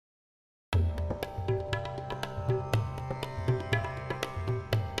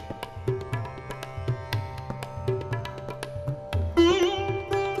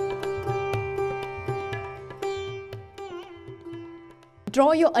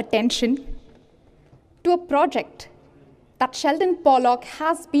draw your attention to a project that Sheldon Pollock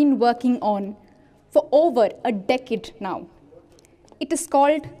has been working on for over a decade now. It is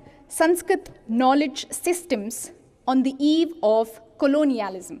called Sanskrit Knowledge Systems on the Eve of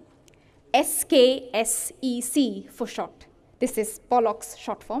Colonialism, SKSEC for short. This is Pollock's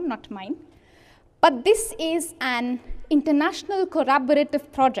short form, not mine. But this is an international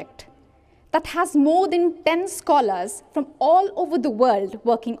collaborative project that has more than 10 scholars from all over the world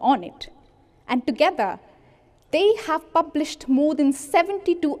working on it. And together, they have published more than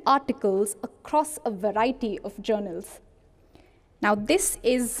 72 articles across a variety of journals. Now, this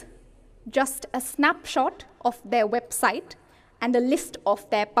is just a snapshot of their website and a list of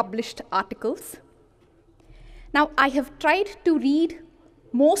their published articles. Now, I have tried to read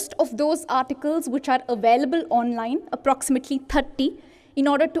most of those articles which are available online, approximately 30, in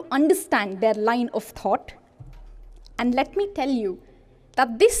order to understand their line of thought. And let me tell you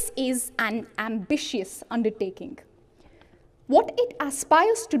that this is an ambitious undertaking. What it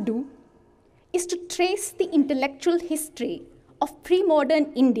aspires to do is to trace the intellectual history of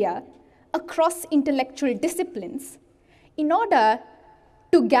pre-modern India across intellectual disciplines in order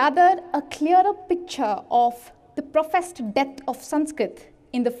to gather a clearer picture of the professed death of Sanskrit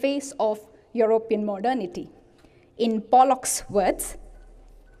in the face of European modernity. In Pollock's words,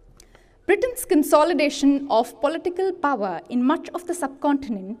 Britain's consolidation of political power in much of the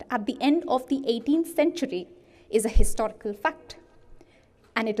subcontinent at the end of the 18th century is a historical fact.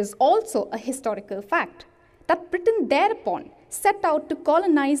 And it is also a historical fact that Britain thereupon set out to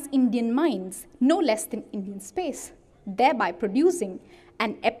colonize Indian minds no less than Indian space, thereby producing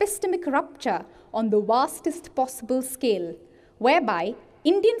an epistemic rupture on the vastest possible scale, whereby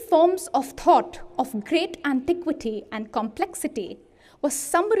Indian forms of thought of great antiquity and complexity was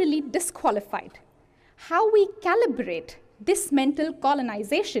summarily disqualified. How we calibrate this mental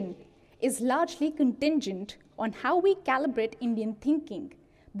colonization is largely contingent on how we calibrate Indian thinking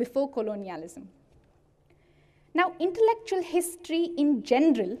before colonialism. Now, intellectual history in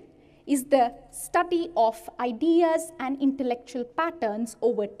general is the study of ideas and intellectual patterns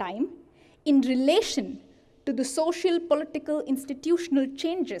over time in relation to the social, political, institutional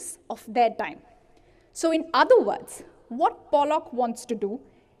changes of their time. So in other words, what Pollock wants to do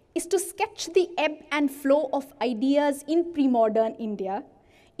is to sketch the ebb and flow of ideas in pre-modern India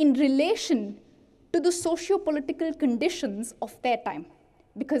in relation to the socio-political conditions of their time.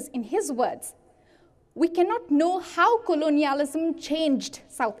 Because in his words, we cannot know how colonialism changed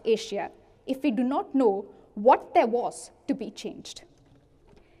South Asia if we do not know what there was to be changed.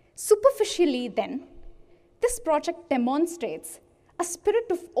 Superficially then, this project demonstrates a spirit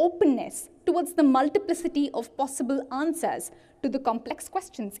of openness towards the multiplicity of possible answers to the complex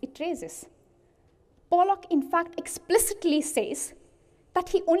questions it raises. Pollock, in fact, explicitly says that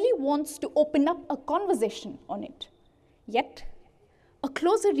he only wants to open up a conversation on it. Yet, a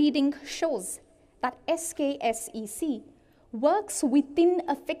closer reading shows that SKSEC works within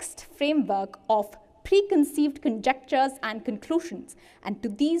a fixed framework of preconceived conjectures and conclusions, and to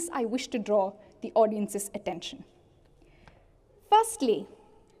these I wish to draw the audience's attention. Firstly,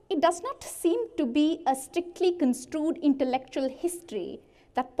 it does not seem to be a strictly construed intellectual history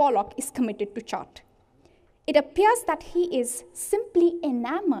that Pollock is committed to chart. It appears that he is simply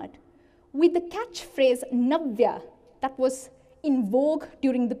enamored with the catchphrase Navya that was in vogue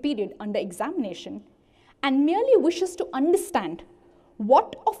during the period under examination and merely wishes to understand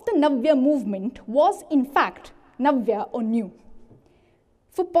what of the Navya movement was in fact Navya or new.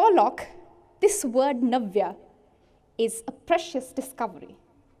 For Pollock, this word Navya is a precious discovery.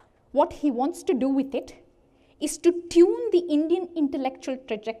 What he wants to do with it is to tune the Indian intellectual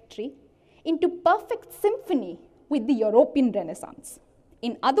trajectory into perfect symphony with the European Renaissance.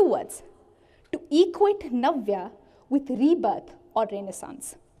 In other words, to equate Navya with rebirth or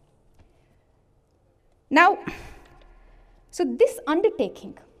Renaissance. Now, so this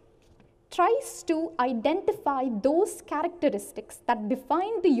undertaking tries to identify those characteristics that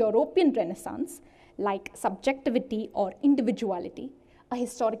define the European Renaissance, like subjectivity or individuality, a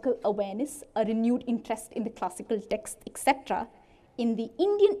historical awareness, a renewed interest in the classical text, etc., in the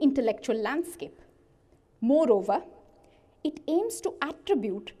Indian intellectual landscape. Moreover, it aims to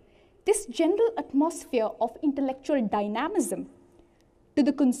attribute this general atmosphere of intellectual dynamism to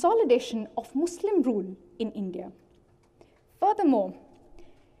the consolidation of Muslim rule in India. Furthermore,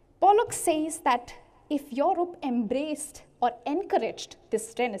 Pollock says that if Europe embraced or encouraged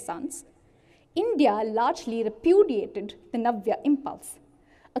this Renaissance, India largely repudiated the Navya impulse.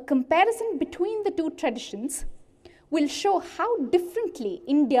 A comparison between the two traditions will show how differently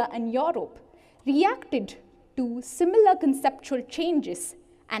India and Europe reacted to similar conceptual changes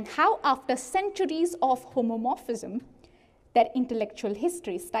and how after centuries of homomorphism, their intellectual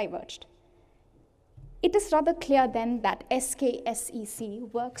histories diverged. It is rather clear then that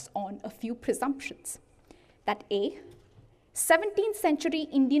SKSEC works on a few presumptions. That A, 17th century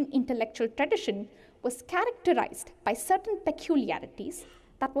Indian intellectual tradition was characterized by certain peculiarities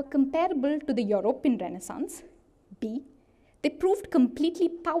that were comparable to the European Renaissance. B, they proved completely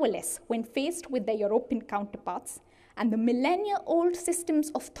powerless when faced with their European counterparts, and the millennia-old systems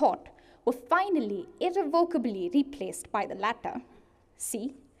of thought were finally irrevocably replaced by the latter.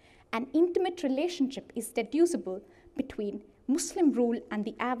 C, an intimate relationship is deducible between Muslim rule and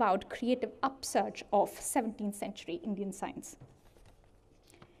the avowed creative upsurge of 17th century Indian science.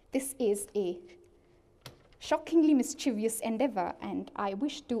 This is a shockingly mischievous endeavor, and I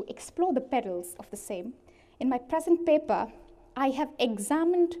wish to explore the perils of the same. In my present paper, I have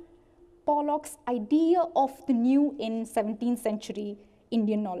examined Pollock's idea of the new in 17th century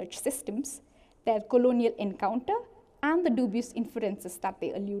Indian knowledge systems, their colonial encounter, and the dubious inferences that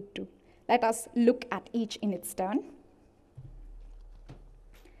they allude to. Let us look at each in its turn.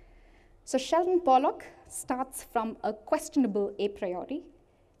 So Sheldon Pollock starts from a questionable a priori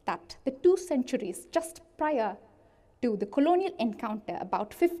that the 2 centuries just prior to the colonial encounter,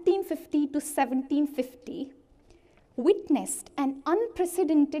 about 1550 to 1750, witnessed an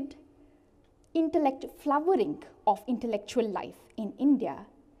unprecedented flowering of intellectual life in India,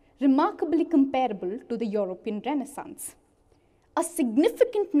 remarkably comparable to the European Renaissance. A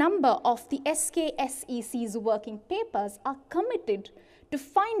significant number of the SKSEC's working papers are committed to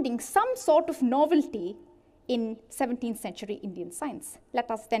finding some sort of novelty in 17th century Indian science. Let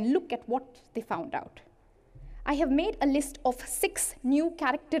us then look at what they found out. I have made a list of 6 new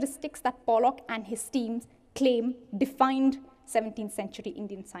characteristics that Pollock and his team claim defined 17th century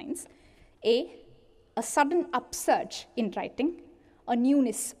Indian science. A sudden upsurge in writing, a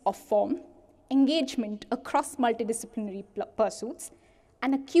newness of form, engagement across multidisciplinary pursuits,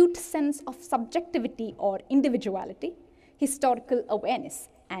 an acute sense of subjectivity or individuality, historical awareness,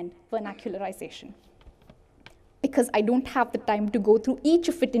 and vernacularization. Because I don't have the time to go through each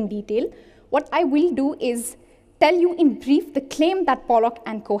of it in detail, what I will do is tell you in brief the claim that Pollock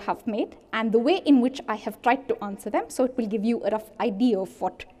and co have made and the way in which I have tried to answer them, so it will give you a rough idea of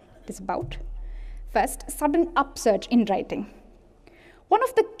what it is about. First, sudden upsurge in writing. One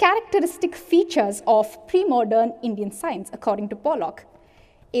of the characteristic features of pre-modern Indian science, according to Pollock,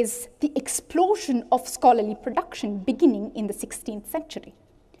 is the explosion of scholarly production beginning in the 16th century.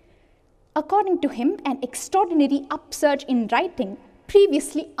 According to him, an extraordinary upsurge in writing,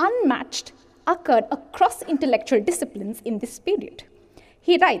 previously unmatched, occurred across intellectual disciplines in this period.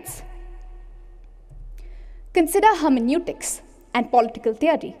 He writes, "Consider hermeneutics and political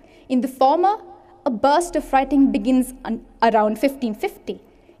theory. In the former, a burst of writing begins around 1550.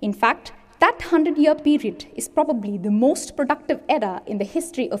 In fact, that 100-year period is probably the most productive era in the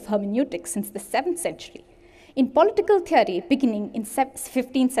history of hermeneutics since the 7th century. In political theory, beginning in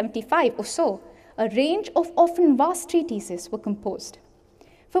 1575 or so, a range of often vast treatises were composed."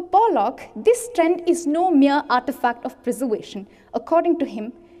 For Pollock, this trend is no mere artifact of preservation. According to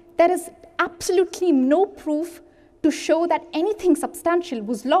him, there is absolutely no proof to show that anything substantial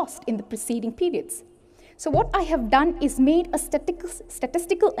was lost in the preceding periods. So what I have done is made a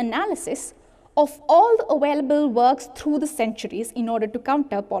statistical analysis of all the available works through the centuries in order to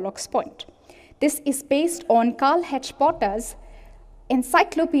counter Pollock's point. This is based on Carl H. Potter's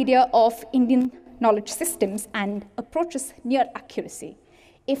Encyclopedia of Indian Knowledge Systems and approaches near accuracy.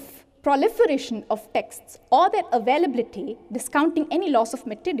 If proliferation of texts or their availability, discounting any loss of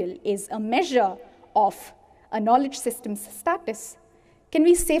material, is a measure of a knowledge system's status, can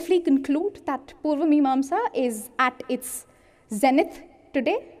we safely conclude that Purva Mimamsa is at its zenith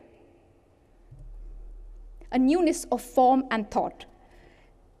today? A newness of form and thought.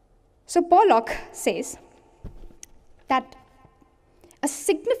 So Pollock says that a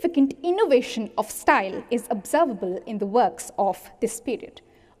significant innovation of style is observable in the works of this period.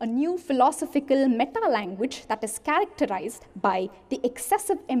 A new philosophical meta-language that is characterized by the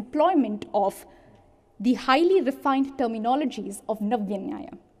excessive employment of the highly refined terminologies of Navya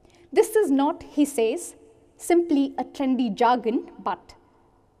Nyaya. This is not, he says, simply a trendy jargon, but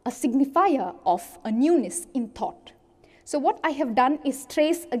a signifier of a newness in thought. So what I have done is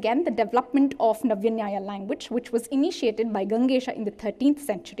trace again the development of Navya Nyaya language, which was initiated by Gangesha in the 13th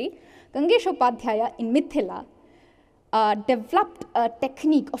century. Gangesha Upadhyaya in Mithila developed a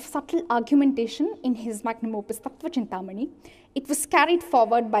technique of subtle argumentation in his magnum opus Tattva Chintamani. It was carried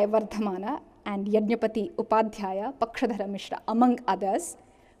forward by Vardhamana and Yajnapati Upadhyaya, Pakshadhara Mishra, among others.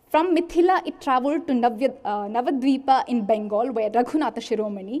 From Mithila, it traveled to Navadvipa in Bengal, where Raghunatha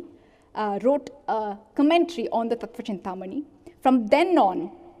Shiromani wrote a commentary on the Tattva Chintamani. From then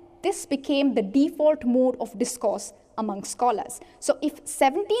on, this became the default mode of discourse among scholars. So if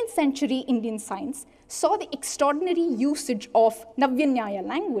 17th century Indian science saw the extraordinary usage of Navyanyaya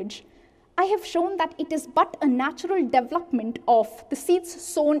language, I have shown that it is but a natural development of the seeds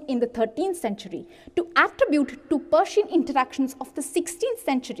sown in the 13th century. To attribute to Persian interactions of the 16th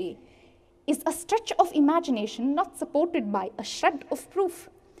century is a stretch of imagination not supported by a shred of proof.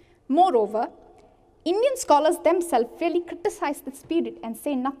 Moreover, Indian scholars themselves really criticize this period and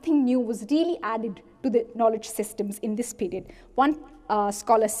say nothing new was really added to the knowledge systems in this period. One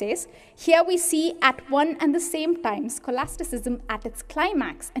scholar says, here we see at one and the same time scholasticism at its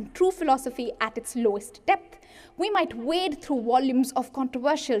climax and true philosophy at its lowest depth. We might wade through volumes of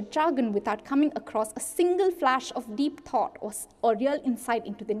controversial jargon without coming across a single flash of deep thought or real insight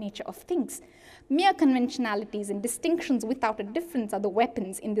into the nature of things. Mere conventionalities and distinctions without a difference are the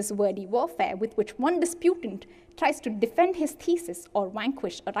weapons in this wordy warfare with which one disputant tries to defend his thesis or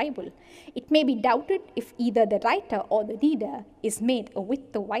vanquish a rival. It may be doubted if either the writer or the reader is made a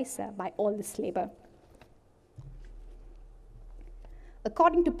whit the wiser by all this labor.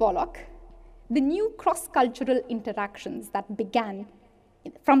 According to Pollock, the new cross-cultural interactions that began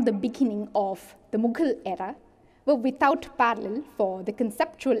from the beginning of the Mughal era were without parallel for the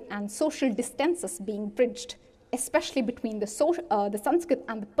conceptual and social distances being bridged, especially between the Sanskrit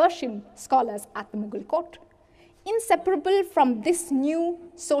and the Persian scholars at the Mughal court. Inseparable from this new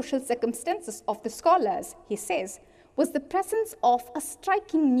social circumstances of the scholars, he says, was the presence of a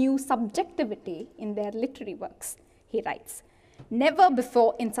striking new subjectivity in their literary works. He writes, never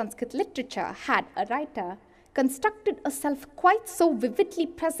before in Sanskrit literature had a writer constructed a self quite so vividly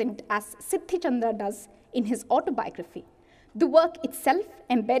present as Siddhi Chandra does in his autobiography. The work itself,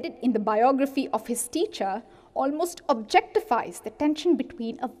 embedded in the biography of his teacher, almost objectifies the tension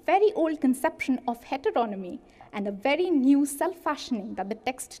between a very old conception of heteronomy and a very new self-fashioning that the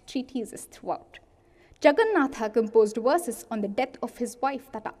text treatises throughout. Jagannatha composed verses on the death of his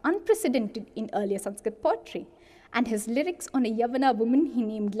wife that are unprecedented in earlier Sanskrit poetry, and his lyrics on a Yavana woman he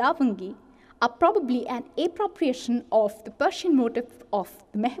named Lavangi are probably an appropriation of the Persian motif of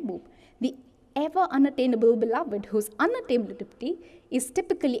the Mehboob, the ever unattainable beloved whose unattainability is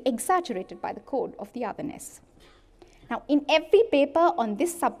typically exaggerated by the code of the otherness. Now, in every paper on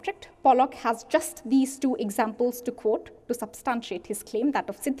this subject, Pollock has just these two examples to quote to substantiate his claim, that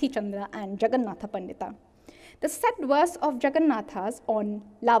of Siddhi Chandra and Jagannatha Pandita. The said verse of Jagannatha's on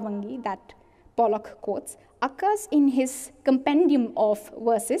Lavangi that Pollock quotes occurs in his compendium of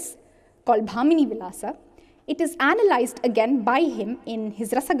verses called Bhamini Vilasa. It is analyzed again by him in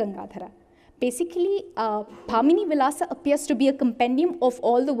his Rasa Gangadhara. Basically, Bhamini Vilasa appears to be a compendium of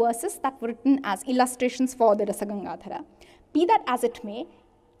all the verses that were written as illustrations for the Rasa Gangadhara. Be that as it may,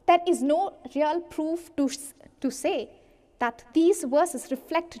 there is no real proof to say that these verses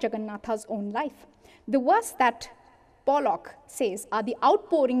reflect Jagannatha's own life. The verse that Pollock says are the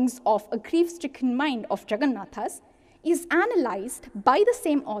outpourings of a grief-stricken mind of Jagannatha's is analyzed by the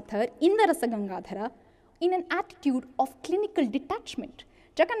same author in the Rasa Gangadhara in an attitude of clinical detachment.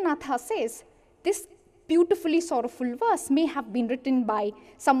 Jagannatha says, this beautifully sorrowful verse may have been written by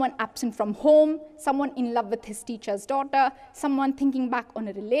someone absent from home, someone in love with his teacher's daughter, someone thinking back on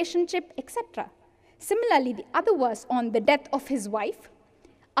a relationship, etc. Similarly, the other verse on the death of his wife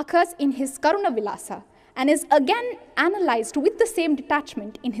occurs in his Karuna Vilasa and is again analyzed with the same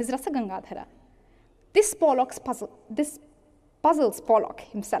detachment in his Rasa Gangadhara. This puzzles Pollock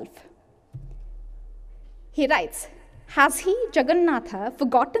himself. He writes, has he, Jagannatha,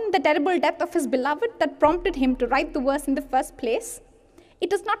 forgotten the terrible death of his beloved that prompted him to write the verse in the first place?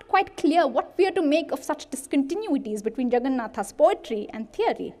 It is not quite clear what we are to make of such discontinuities between Jagannatha's poetry and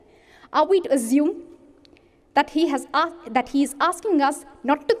theory. Are we to assume that he is asking us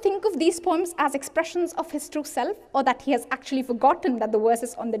not to think of these poems as expressions of his true self, or that he has actually forgotten that the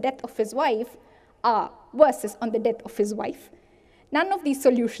verses on the death of his wife are verses on the death of his wife? None of these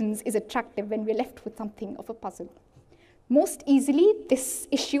solutions is attractive when we're left with something of a puzzle. Most easily, this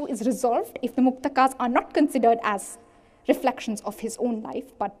issue is resolved if the Muktakas are not considered as reflections of his own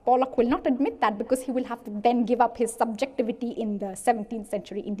life, but Pollock will not admit that because he will have to then give up his subjectivity in the 17th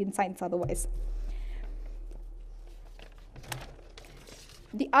century Indian science otherwise.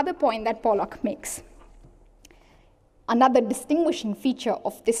 The other point that Pollock makes, another distinguishing feature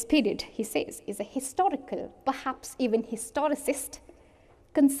of this period, he says, is a historical, perhaps even historicist,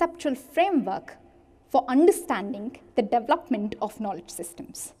 conceptual framework for understanding the development of knowledge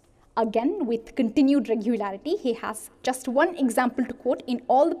systems. again with continued regularity. He has just one example to quote in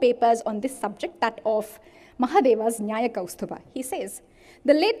all the papers on this subject, that of Mahadeva's Nyaya Kaustubha. He says,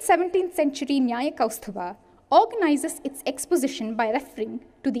 the late 17th century Nyaya Kaustubha organizes its exposition by referring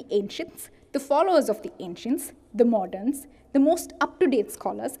to the ancients, the followers of the ancients, the moderns, the most up-to-date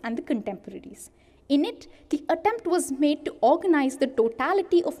scholars, and the contemporaries. In it, the attempt was made to organize the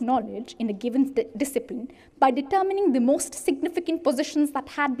totality of knowledge in a given discipline by determining the most significant positions that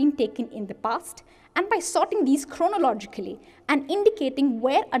had been taken in the past, and by sorting these chronologically and indicating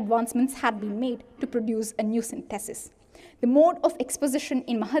where advancements had been made to produce a new synthesis. The mode of exposition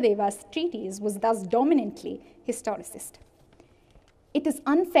in Mahadeva's treatise was thus dominantly historicist. It is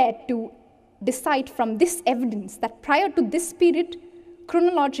unfair to decide from this evidence that prior to this period,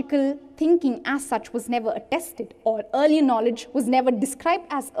 chronological thinking as such was never attested, or earlier knowledge was never described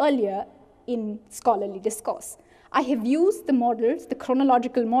as earlier in scholarly discourse. I have used the models, the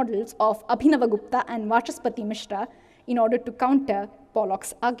chronological models of Abhinavagupta and Vachaspati Mishra in order to counter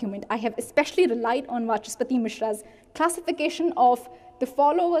Pollock's argument. I have especially relied on Vachaspati Mishra's classification of the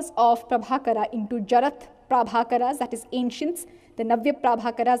followers of Prabhakara into Jarat Prabhakaras, that is ancients, the Navya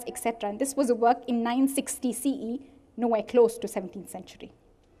Prabhakaras, etc. And this was a work in 960 CE, nowhere close to 17th century.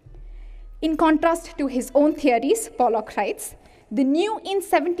 In contrast to his own theories, Pollock writes, the new in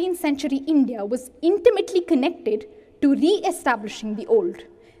 17th century India was intimately connected to re-establishing the old.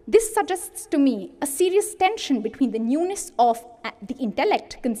 This suggests to me a serious tension between the newness of the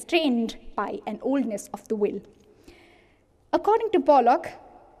intellect constrained by an oldness of the will. According to Pollock,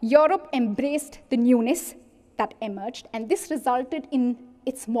 Europe embraced the newness that emerged, and this resulted in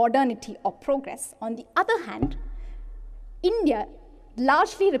its modernity or progress. On the other hand, India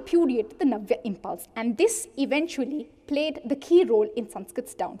largely repudiated the Navya impulse, and this eventually played the key role in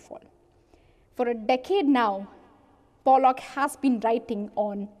Sanskrit's downfall. For a decade now, Pollock has been writing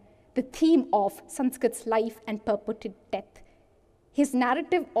on the theme of Sanskrit's life and purported death. His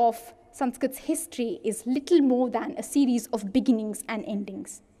narrative of Sanskrit's history is little more than a series of beginnings and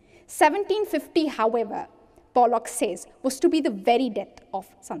endings. 1750, however, Pollock says, was to be the very death of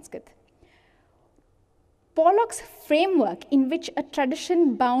Sanskrit. Pollock's framework, in which a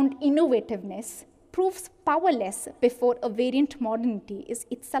tradition-bound innovativeness proves powerless before a variant modernity, is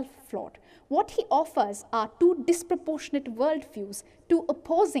itself flawed. What he offers are two disproportionate worldviews, two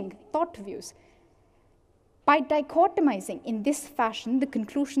opposing thought views. By dichotomizing in this fashion, the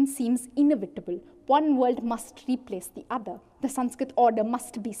conclusion seems inevitable. One world must replace the other. The Sanskrit order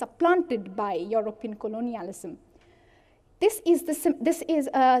must be supplanted by European colonialism. This is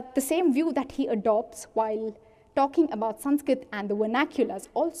the same view that he adopts while talking about Sanskrit and the vernaculars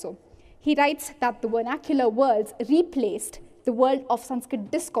also. He writes that the vernacular worlds replaced the world of Sanskrit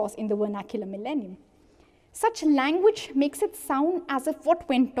discourse in the vernacular millennium. Such language makes it sound as if what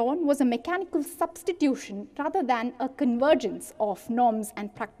went on was a mechanical substitution rather than a convergence of norms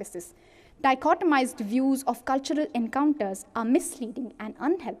and practices. Dichotomized views of cultural encounters are misleading and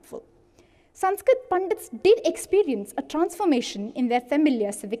unhelpful. Sanskrit Pandits did experience a transformation in their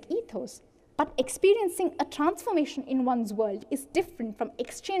familiar civic ethos, but experiencing a transformation in one's world is different from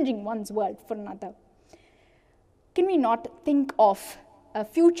exchanging one's world for another. Can we not think of a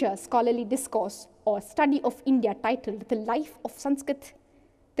future scholarly discourse or study of India titled The Life of Sanskrit?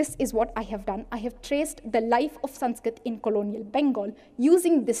 This is what I have done. I have traced the life of Sanskrit in colonial Bengal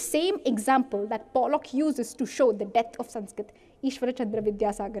using the same example that Pollock uses to show the death of Sanskrit, Ishwara Chandra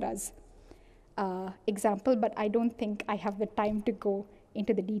Vidyasagara's example, but I don't think I have the time to go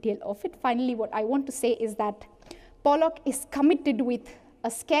into the detail of it. Finally, what I want to say is that Pollock is committed with a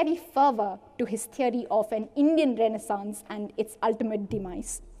scary fervor to his theory of an Indian Renaissance and its ultimate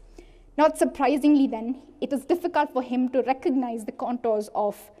demise. Not surprisingly then, it is difficult for him to recognize the contours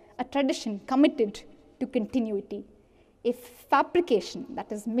of a tradition committed to continuity. If fabrication,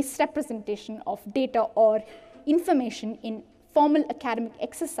 that is misrepresentation of data or information in formal academic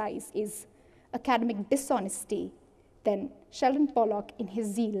exercise, is academic dishonesty, then Sheldon Pollock in his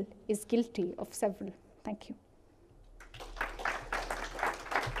zeal is guilty of several. Thank you.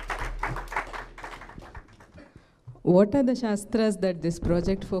 What are the Shastras that this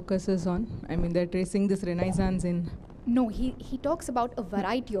project focuses on? I mean, they're tracing this Renaissance in... No, he talks about a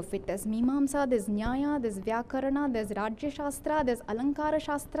variety of it. There's Mimamsa, there's Nyaya, there's Vyakarana, there's Rajya Shastra, there's Alankara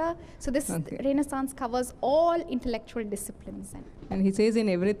Shastra. So this Renaissance covers all intellectual disciplines. And he says in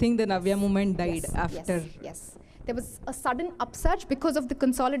everything the Navya movement died after... Yes. There was a sudden upsurge because of the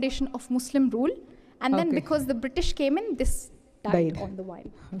consolidation of Muslim rule. And then because the British came in, this died on the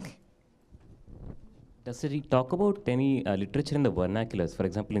while. Okay. Does he talk about any literature in the vernaculars? For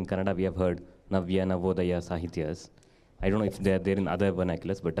example, in Kannada, we have heard Navya, Navodaya, Sahityas. I don't know if they are there in other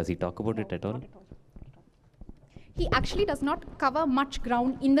vernaculars, but does he talk about it at all? He actually does not cover much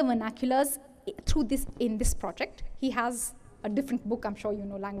ground in the vernaculars in this project. He has a different book, I'm sure you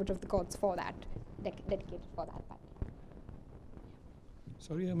know, Language of the Gods, for that, dedicated for that part.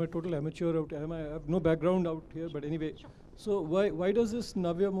 Sorry, I'm a total amateur out here. I have no background out here, but anyway. Sure. So why does this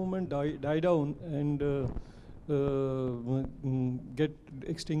Navya movement die down and get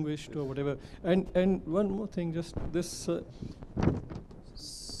extinguished or whatever? And one more thing, just this. You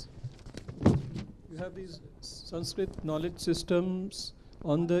have these Sanskrit knowledge systems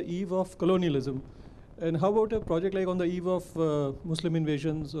on the eve of colonialism. And how about a project like on the eve of Muslim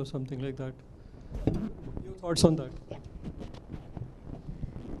invasions or something like that? Your thoughts on that? Yeah.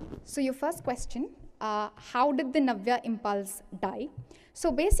 So your first question, how did the Navya impulse die?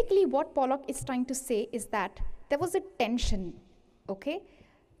 So basically what Pollock is trying to say is that there was a tension, okay?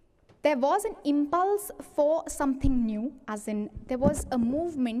 There was an impulse for something new, as in there was a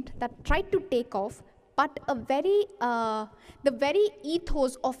movement that tried to take off, but the very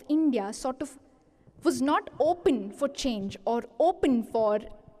ethos of India sort of was not open for change or open for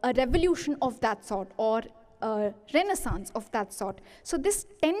a revolution of that sort or a renaissance of that sort. So this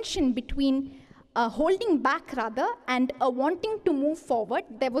tension between holding back rather and wanting to move forward,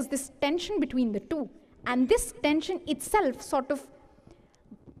 there was this tension between the two. And this tension itself sort of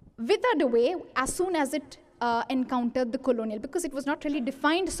withered away as soon as it encountered the colonial, because it was not really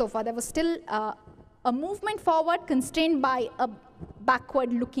defined so far. There was still a movement forward constrained by a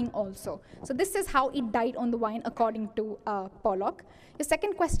backward looking also. So this is how it died on the vine according to Pollock. The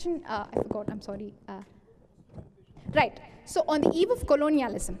second question, I forgot, I'm sorry. Right, so on the eve of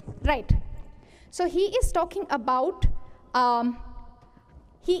colonialism, right. So he is talking about,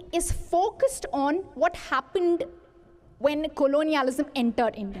 he is focused on what happened when colonialism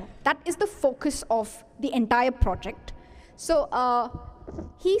entered India. That is the focus of the entire project. So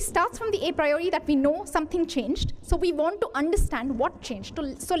he starts from the a priori that we know something changed, so we want to understand what changed.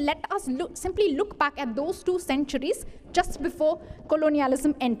 So let us simply look back at those 2 centuries just before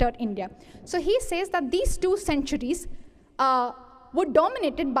colonialism entered India. So he says that these 2 centuries were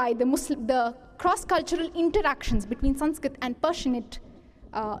dominated by the cross-cultural interactions between Sanskrit and Persianate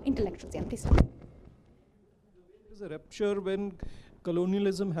intellectuals. Yeah, please. There's a rupture when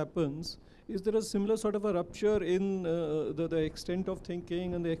colonialism happens. Is there a similar sort of a rupture in the extent of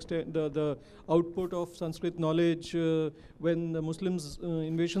thinking and the output of Sanskrit knowledge when the Muslims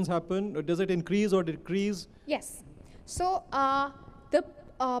invasions happen? Does it increase or decrease? Yes. So the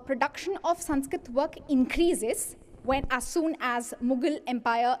production of Sanskrit work increases as soon as Mughal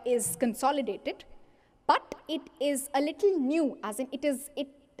Empire is consolidated, but it is a little new, as in it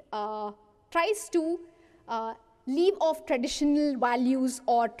tries to leave off traditional values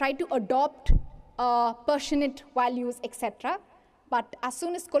or try to adopt Persianate values, etc. But as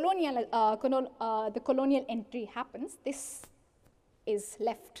soon as the colonial entry happens, this is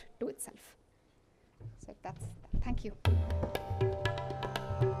left to itself. So thank you.